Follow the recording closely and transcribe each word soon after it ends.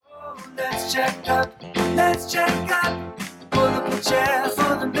Let's check up. Let's check up. Pull up a chair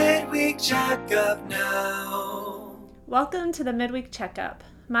for the Midweek Checkup now. Welcome to the Midweek Checkup.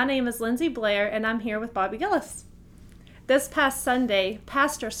 My name is Lindsey, Blair, and I'm here with Gilles. This past Sunday,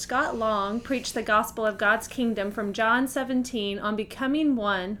 Pastor Scott Long preached the gospel of God's kingdom from John 17 on becoming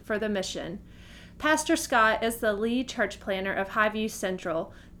one for the mission. Pastor Scott is the lead church planner of Highview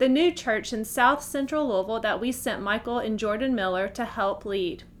Central, the new church in South Central Louisville that we sent Michael and Jordan Miller to help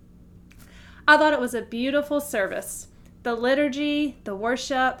lead. I thought it was a beautiful service. The liturgy, the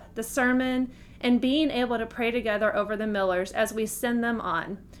worship, the sermon, and being able to pray together over the Millers as we send them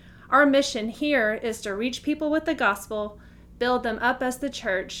on. Our mission here is to reach people with the gospel, build them up as the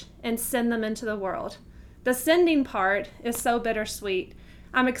church, and send them into the world. The sending part is so bittersweet.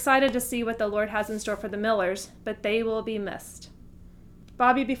 I'm excited to see what the Lord has in store for the Millers, but they will be missed.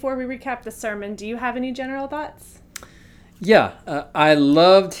 Bobby, before we recap the sermon, do you have any general thoughts? Yeah, I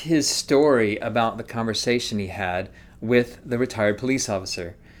loved his story about the conversation he had with the retired police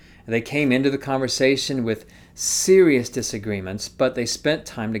officer. They came into the conversation with serious disagreements, but they spent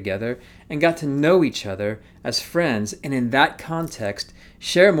time together and got to know each other as friends, and in that context,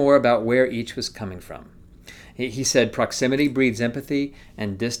 share more about where each was coming from. He said proximity breeds empathy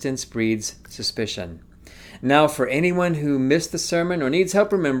and distance breeds suspicion. Now, for anyone who missed the sermon or needs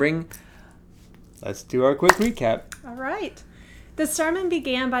help remembering, let's do our quick recap. All right. The sermon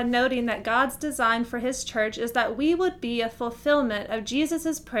began by noting that God's design for his church is that we would be a fulfillment of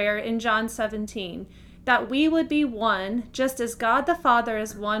Jesus' prayer in John 17, that we would be one, just as God the Father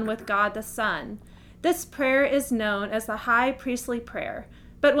is one with God the Son. This prayer is known as the high priestly prayer.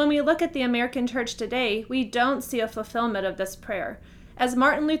 But when we look at the American church today, we don't see a fulfillment of this prayer. As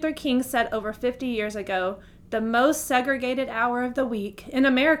Martin Luther King said over 50 years ago, the most segregated hour of the week in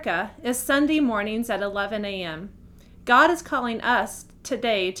America is Sunday mornings at 11 a.m. God is calling us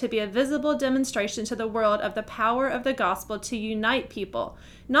today to be a visible demonstration to the world of the power of the gospel to unite people,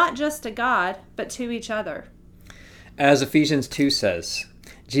 not just to God, but to each other. As Ephesians 2 says,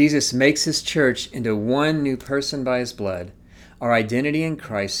 Jesus makes his church into one new person by his blood. Our identity in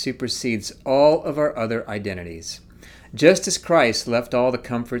Christ supersedes all of our other identities. Just as Christ left all the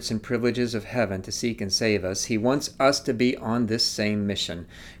comforts and privileges of heaven to seek and save us, he wants us to be on this same mission,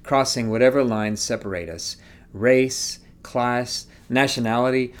 crossing whatever lines separate us. Race, class,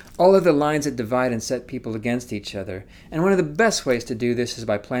 nationality, all of the lines that divide and set people against each other. And one of the best ways to do this is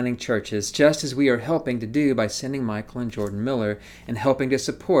by planting churches, just as we are helping to do by sending Michael and Jordan Miller and helping to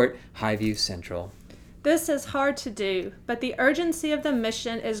support Highview Central. This is hard to do, but the urgency of the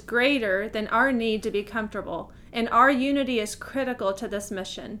mission is greater than our need to be comfortable, and our unity is critical to this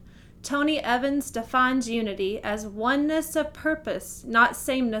mission. Tony Evans defines unity as oneness of purpose, not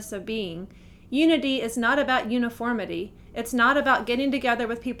sameness of being. Unity is not about uniformity. It's not about getting together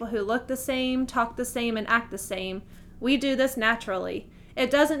with people who look the same, talk the same, and act the same. We do this naturally. It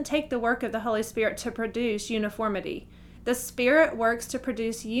doesn't take the work of the Holy Spirit to produce uniformity. The Spirit works to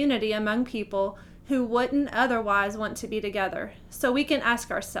produce unity among people who wouldn't otherwise want to be together. So we can ask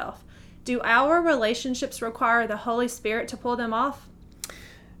ourselves, do our relationships require the Holy Spirit to pull them off?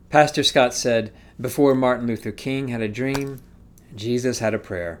 Pastor Scott said, before Martin Luther King had a dream, Jesus had a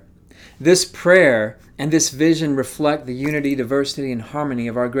prayer. This prayer and this vision reflect the unity, diversity, and harmony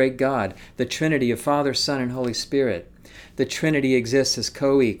of our great God, the Trinity of Father, Son, and Holy Spirit. The Trinity exists as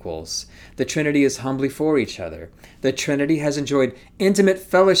co-equals. The Trinity is humbly for each other. The Trinity has enjoyed intimate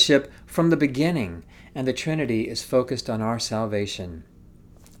fellowship from the beginning, and the Trinity is focused on our salvation.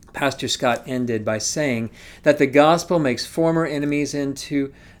 Pastor Scott ended by saying that the gospel makes former enemies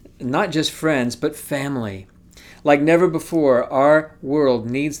into not just friends, but family. Like never before, our world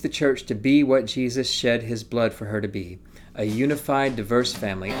needs the church to be what Jesus shed his blood for her to be, a unified, diverse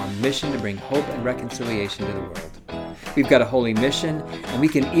family on mission to bring hope and reconciliation to the world. We've got a holy mission, and we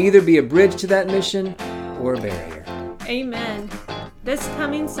can either be a bridge to that mission or a barrier. Amen. This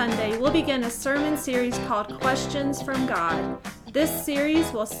coming Sunday, we'll begin a sermon series called Questions from God. This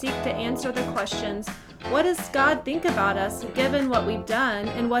series will seek to answer the questions, what does God think about us given what we've done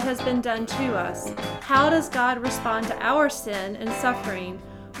and what has been done to us? How does God respond to our sin and suffering?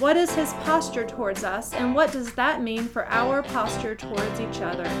 What is his posture towards us, and what does that mean for our posture towards each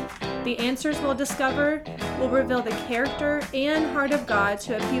other? The answers we'll discover will reveal the character and heart of God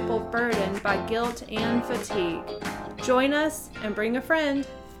to a people burdened by guilt and fatigue. Join us and bring a friend.